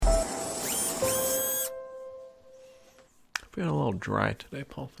Feeling a little dry today,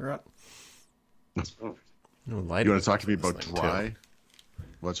 Paul Thurrott. You want to talk to me about dry? Too.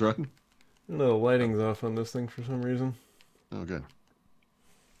 What's wrong? No, the lighting's off on this thing for some reason. Oh, good.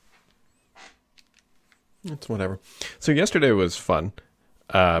 It's whatever. So yesterday was fun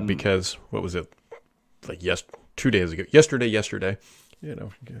because, what was it? Like 2 days ago. Yesterday. You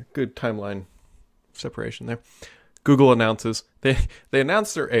know, good timeline separation there. Google announces, they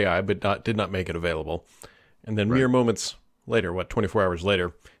announced their AI, but did not make it available. And then mere moments later, 24 hours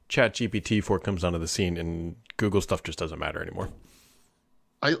later, ChatGPT-4 comes onto the scene and Google stuff just doesn't matter anymore.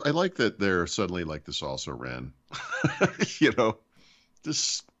 I like that they're suddenly like this also ran. You know,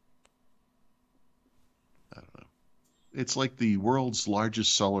 this, I don't know. It's like the world's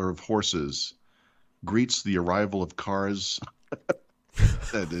largest seller of horses greets the arrival of cars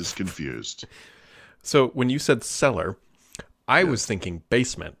and is confused. So when you said seller, I was thinking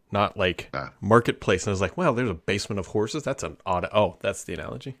basement, not like marketplace. And I was like, well, there's a basement of horses. That's an odd. Oh, that's the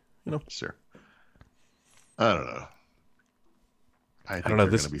analogy. You know? Sure. I don't know. I don't know.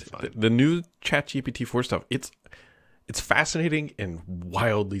 This the new ChatGPT-4 stuff. It's fascinating and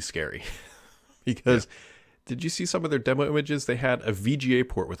wildly scary because did you see some of their demo images? They had a VGA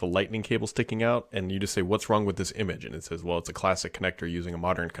port with a lightning cable sticking out, and you just say, "What's wrong with this image?" And it says, "Well, it's a classic connector using a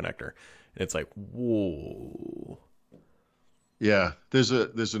modern connector." And it's like, whoa. Yeah, there's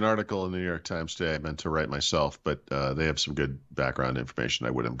an article in the New York Times today I meant to write myself, but they have some good background information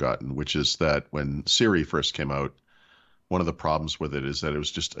I would have gotten, which is that when Siri first came out, one of the problems with it is that it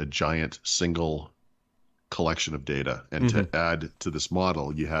was just a giant single collection of data. And to add to this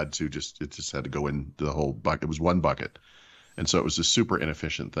model, it just had to go in the whole bucket. It was one bucket. And so it was a super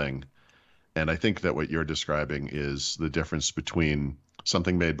inefficient thing. And I think that what you're describing is the difference between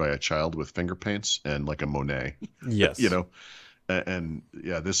something made by a child with finger paints and like a Monet. Yes. You know? And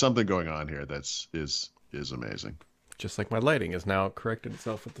yeah, there's something going on here that's amazing. Just like my lighting has now corrected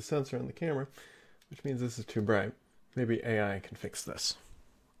itself with the sensor on the camera, which means this is too bright. Maybe AI can fix this.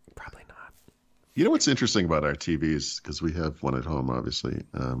 Probably not. You know what's interesting about our TVs, because we have one at home, obviously.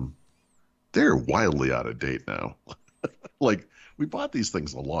 They're wildly out of date now. Like, we bought these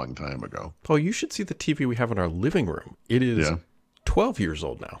things a long time ago. Paul, you should see the TV we have in our living room. It is 12 years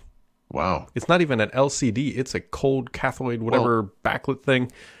old now. Wow. It's not even an LCD. It's a cold cathode, whatever backlit thing.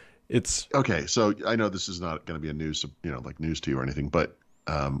 It's okay. So I know this is not going to be a news to you or anything, but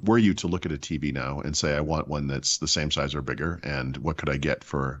were you to look at a TV now and say, I want one that's the same size or bigger, and what could I get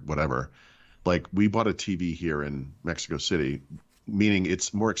for whatever? Like, we bought a TV here in Mexico City, meaning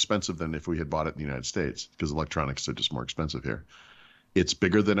it's more expensive than if we had bought it in the United States, because electronics are just more expensive here. It's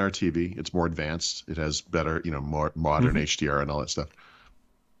bigger than our TV. It's more advanced. It has better, more modern HDR and all that stuff.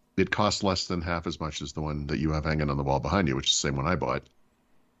 It costs less than half as much as the one that you have hanging on the wall behind you, which is the same one I bought.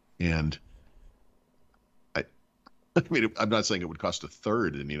 And I mean, I'm not saying it would cost a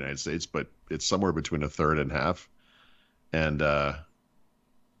third in the United States, but it's somewhere between a third and half. And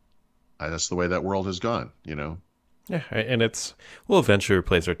that's the way that world has gone, you know? Yeah, and we'll eventually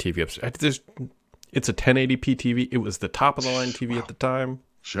replace our TV upstairs. It's a 1080p TV. It was the top of the line TV at the time.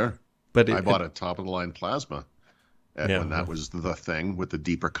 Sure. But I bought a top of the line plasma when that was the thing with the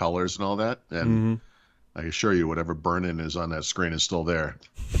deeper colors and all that. And I assure you, whatever burn-in is on that screen is still there.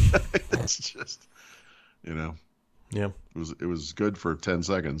 It's just, Yeah. It was good for 10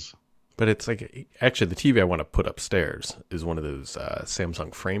 seconds. But it's like, actually, the TV I want to put upstairs is one of those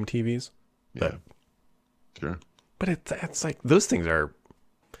Samsung frame TVs. Yeah. Sure. But it's like, those things are,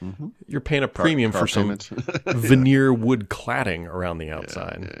 you're paying a premium for some payment. veneer wood cladding around the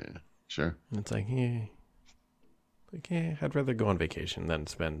outside. Yeah. Sure. It's like, I'd rather go on vacation than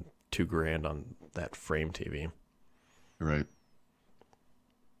spend $2,000 on that frame TV. Right.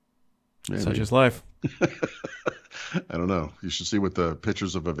 Such is life. I don't know. You should see what the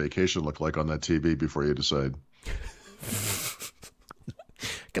pictures of a vacation look like on that TV before you decide.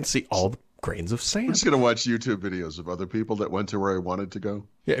 I can see all the grains of sand. I'm just going to watch YouTube videos of other people that went to where I wanted to go.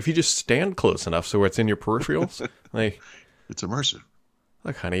 Yeah, if you just stand close enough so it's in your peripherals, like, it's immersive.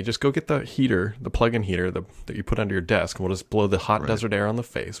 Look, honey, just go get the heater, the plug-in heater that you put under your desk, and we'll just blow the hot desert air on the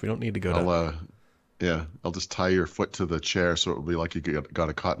face. We don't need to go I'll just tie your foot to the chair so it will be like you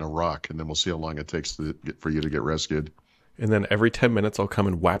got caught in a rock, and then we'll see how long it takes for you to get rescued. And then every 10 minutes, I'll come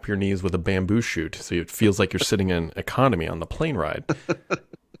and whap your knees with a bamboo shoot so it feels like you're sitting in economy on the plane ride.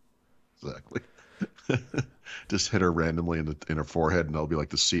 Exactly. Just hit her randomly in her forehead, and that'll be like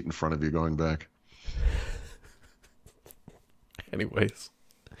the seat in front of you going back. Anyways.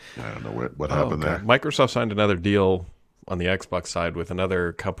 I don't know what happened there. Microsoft signed another deal on the Xbox side with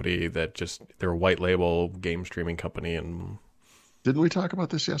another company that they're a white label game streaming company. And didn't we talk about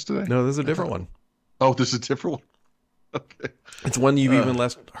this yesterday? No, this is a different one. Oh, this is a different one? Okay. It's one you've even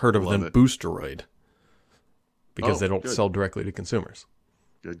less heard of than it. Boosteroid, because they don't good. sell directly to consumers.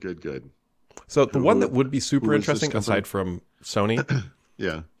 Good. So the one that would be super interesting, aside from Sony,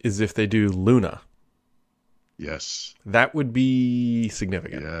 Yeah. is if they do Luna. Yes. That would be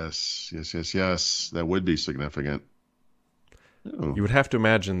significant. Yes. That would be significant. Oh. You would have to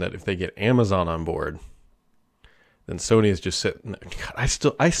imagine that if they get Amazon on board, then Sony is just sitting. God,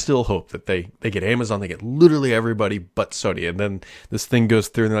 I still hope that they get Amazon, they get literally everybody but Sony, and then this thing goes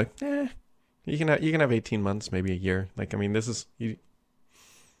through, and they're like, you can have 18 months, maybe a year. Like, I mean,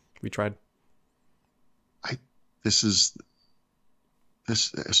 we tried.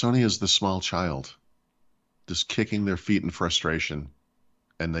 Sony is the small child, just kicking their feet in frustration,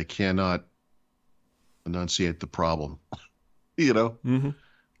 and they cannot enunciate the problem. You know. Mm-hmm.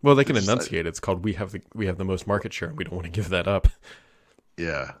 Well, they can enunciate. It's called we have the most market share, and we don't want to give that up.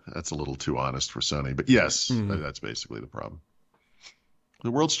 Yeah, that's a little too honest for Sony, but yes, that's basically the problem. The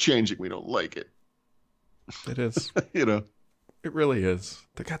world's changing. We don't like it. It is. You know. It really is.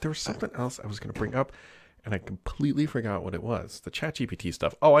 God, there was something else I was going to bring up, and I completely forgot what it was. The ChatGPT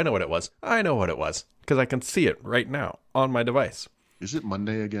stuff. Oh, I know what it was. Because I can see it right now on my device. Is it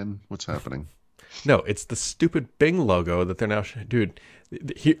Monday again? What's happening? No, it's the stupid Bing logo that they're now... Dude,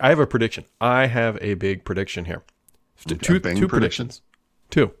 I have a prediction. I have a big prediction here. Two predictions.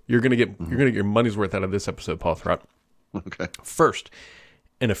 Two. You're going to get your money's worth out of this episode, Paul Thurrott. Okay. First,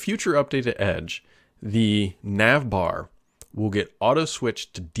 in a future update to Edge, the nav bar will get auto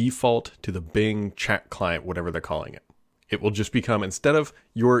switched to default to the Bing chat client, whatever they're calling it. It will just become, instead of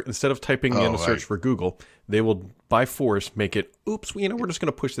typing in a search for Google, they will by force make it, we're just going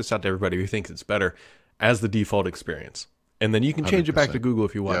to push this out to everybody who thinks it's better as the default experience. And then you can change 100%. It back to Google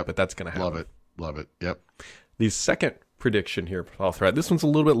if you want, but that's going to happen. Love it. Yep. The second prediction here, Paul Threat, this one's a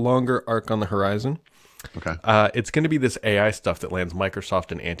little bit longer arc on the horizon. Okay. It's going to be this AI stuff that lands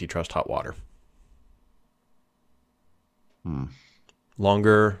Microsoft in antitrust hot water.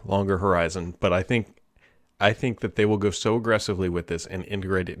 Longer horizon, but I think that they will go so aggressively with this and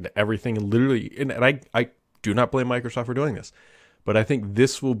integrate it into everything. Literally, and I do not blame Microsoft for doing this, but I think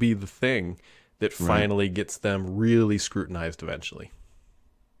this will be the thing that finally gets them really scrutinized eventually.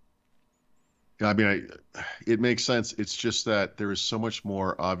 Yeah, I mean, it makes sense. It's just that there is so much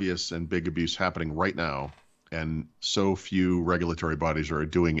more obvious and big abuse happening right now, and so few regulatory bodies are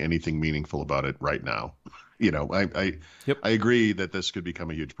doing anything meaningful about it right now. I agree that this could become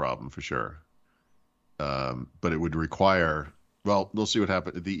a huge problem for sure. But it would require, well, we'll see what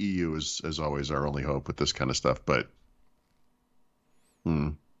happens. The EU is, as always, our only hope with this kind of stuff. But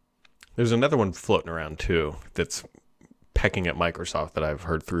there's another one floating around too that's pecking at Microsoft that I've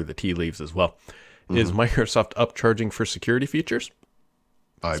heard through the tea leaves as well. Is Microsoft upcharging for security features,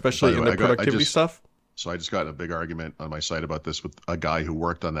 especially in the productivity stuff? So I just got in a big argument on my site about this with a guy who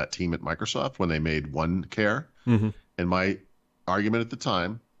worked on that team at Microsoft when they made OneCare. And my argument at the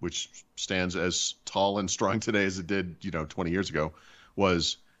time, which stands as tall and strong today as it did, 20 years ago,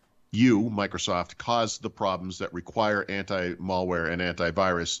 was Microsoft, caused the problems that require anti-malware and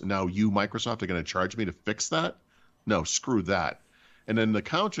antivirus. Now you, Microsoft, are going to charge me to fix that? No, screw that. And then the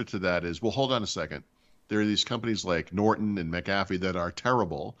counter to that is, well, hold on a second. There are these companies like Norton and McAfee that are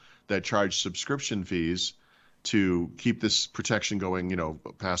terrible, that charge subscription fees to keep this protection going,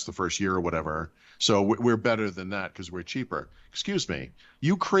 past the first year or whatever. So we're better than that because we're cheaper. Excuse me.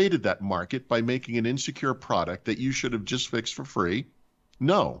 You created that market by making an insecure product that you should have just fixed for free.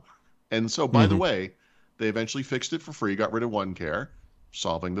 No. And so, by the way, they eventually fixed it for free, got rid of OneCare,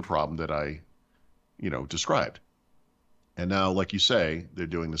 solving the problem that I, described. And now, like you say, they're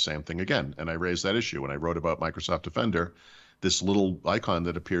doing the same thing again. And I raised that issue when I wrote about Microsoft Defender, this little icon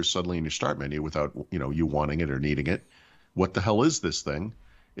that appears suddenly in your start menu without, you wanting it or needing it. What the hell is this thing?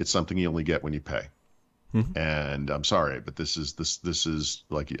 It's something you only get when you pay. And I'm sorry, but this is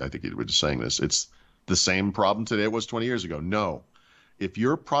like, I think you were just saying this. It's the same problem today it was 20 years ago. No. If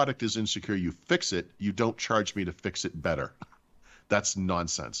your product is insecure, you fix it. You don't charge me to fix it better. That's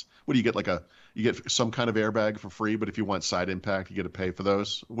nonsense. What do you get? You get some kind of airbag for free, but if you want side impact, you got to pay for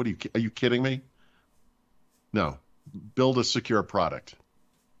those. Are you kidding me? No. Build a secure product.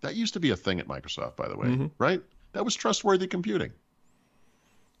 That used to be a thing at Microsoft, by the way, right? That was trustworthy computing.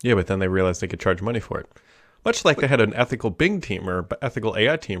 Yeah, but then they realized they could charge money for it. Much like they had an ethical Bing team or ethical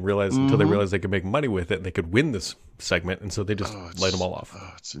AI team until they realized they could make money with it and they could win this segment, and so they just light them all off.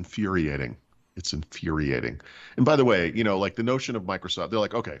 It's infuriating. It's infuriating. And by the way, like the notion of Microsoft, they're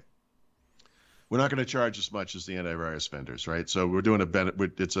like, okay, we're not going to charge as much as the antivirus vendors, right? So we're doing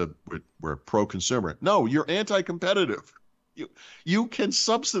we're pro-consumer. No, you're anti-competitive. You can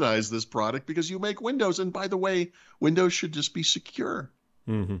subsidize this product because you make Windows. And by the way, Windows should just be secure.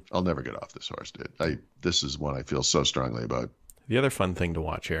 Mm-hmm. I'll never get off this horse, dude. This is one I feel so strongly about. The other fun thing to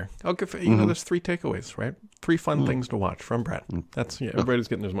watch here, I'll give you know, there's 3 takeaways, right? 3 fun things to watch from Brad. That's everybody's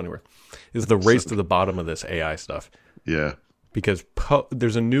getting their money worth. Is the race to the bottom of this AI stuff? Yeah, because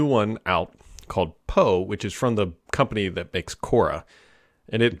there's a new one out called Poe, which is from the company that makes Cora,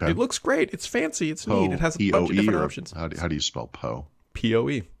 and it looks great. It's fancy. It's neat. It has a bunch of different options. How do you spell Poe?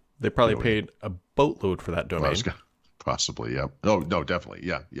 Poe. They probably paid a boatload for that domain. Possibly, yeah. Oh no, definitely,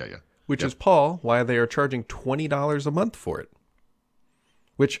 yeah. Which is, Paul, why they are charging $20 a month for it.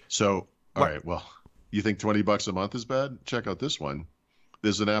 All right, well, you think $20 a month is bad? Check out this one.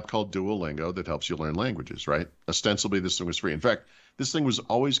 There's an app called Duolingo that helps you learn languages, right? Ostensibly, this thing was free. In fact, this thing was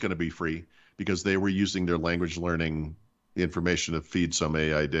always going to be free because they were using their language learning information to feed some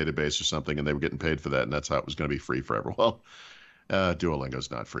AI database or something, and they were getting paid for that, and that's how it was going to be free forever. Well,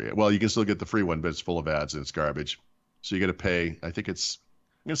 Duolingo's not free. Well, you can still get the free one, but it's full of ads and it's garbage. So you got to pay, I'm going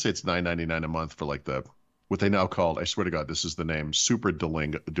to say it's $9.99 a month for like what they now call, I swear to God, this is the name, Super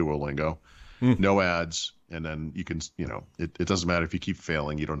Duolingo. No ads. And then you can, it doesn't matter if you keep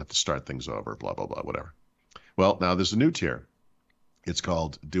failing. You don't have to start things over, blah, blah, blah, whatever. Well, now there's a new tier. It's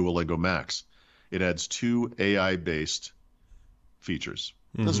called Duolingo Max. It adds 2 AI-based features.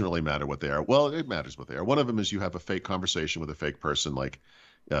 It doesn't really matter what they are. Well, it matters what they are. One of them is you have a fake conversation with a fake person, like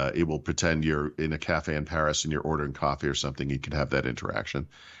it will pretend you're in a cafe in Paris and you're ordering coffee or something. You can have that interaction.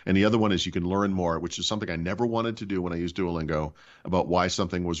 And the other one is you can learn more, which is something I never wanted to do when I used Duolingo, about why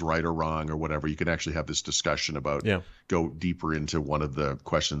something was right or wrong or whatever. You can actually have this discussion about, go deeper into one of the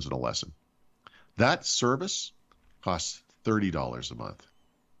questions in a lesson. That service costs $30 a month.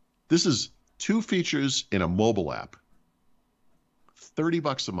 This is 2 features in a mobile app.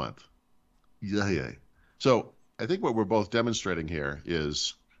 $30 a month. Yeah. So I think what we're both demonstrating here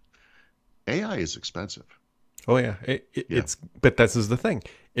is AI is expensive. Oh yeah, it's. But this is the thing.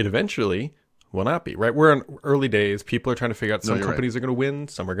 It eventually will not be, right? We're in early days. People are trying to figure out. Some companies are going to win.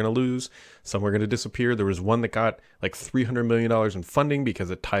 Some are going to lose. Some are going to disappear. There was one that got like $300 million in funding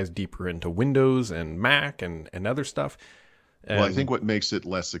because it ties deeper into Windows and Mac and other stuff. Well, I think what makes it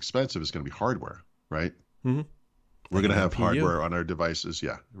less expensive is going to be hardware, right? Mm-hmm. We're going to have hardware on our devices,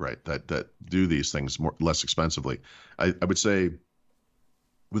 that do these things less expensively. I would say,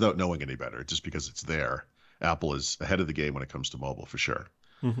 without knowing any better, just because it's there, Apple is ahead of the game when it comes to mobile, for sure.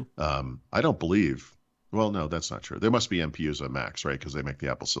 Mm-hmm. I don't believe, well, no, that's not true. There must be NPUs on Macs, right, because they make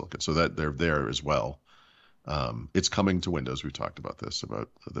the Apple Silicon, so that they're there as well. It's coming to Windows. We've talked about this, about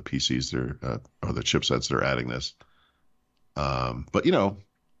the PCs or the chipsets that are adding this. But,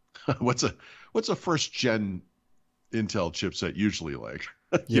 what's a first-gen Intel chipset usually like?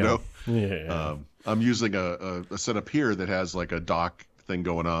 I'm using a setup here that has like a dock thing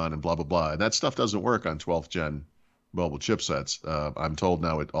going on and blah blah blah, and that stuff doesn't work on 12th gen mobile chipsets. I'm told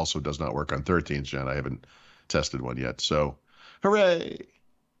now it also does not work on 13th gen. I haven't tested one yet, so hooray.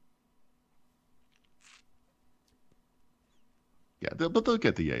 Yeah, but they'll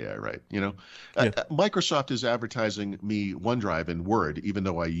get the AI right, Microsoft is advertising me OneDrive and Word, even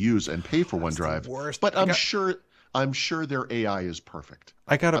though I use and pay for OneDrive. But I'm sure their AI is perfect.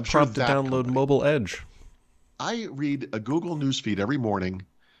 I got a prompt to download Mobile Edge. I read a Google newsfeed every morning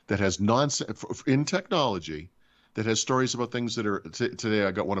that has nonsense in technology, that has stories about things that are today.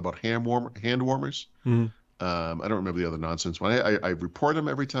 I got one about hand warmers. Mm-hmm. I don't remember the other nonsense one. I report them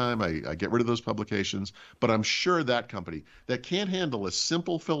every time. I get rid of those publications. But I'm sure that company that can't handle a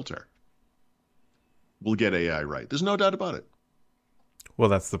simple filter will get AI right. There's no doubt about it. Well,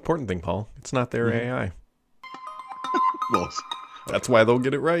 that's the important thing, Paul. It's not their AI. Well, that's why they'll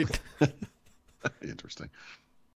get it right. Interesting.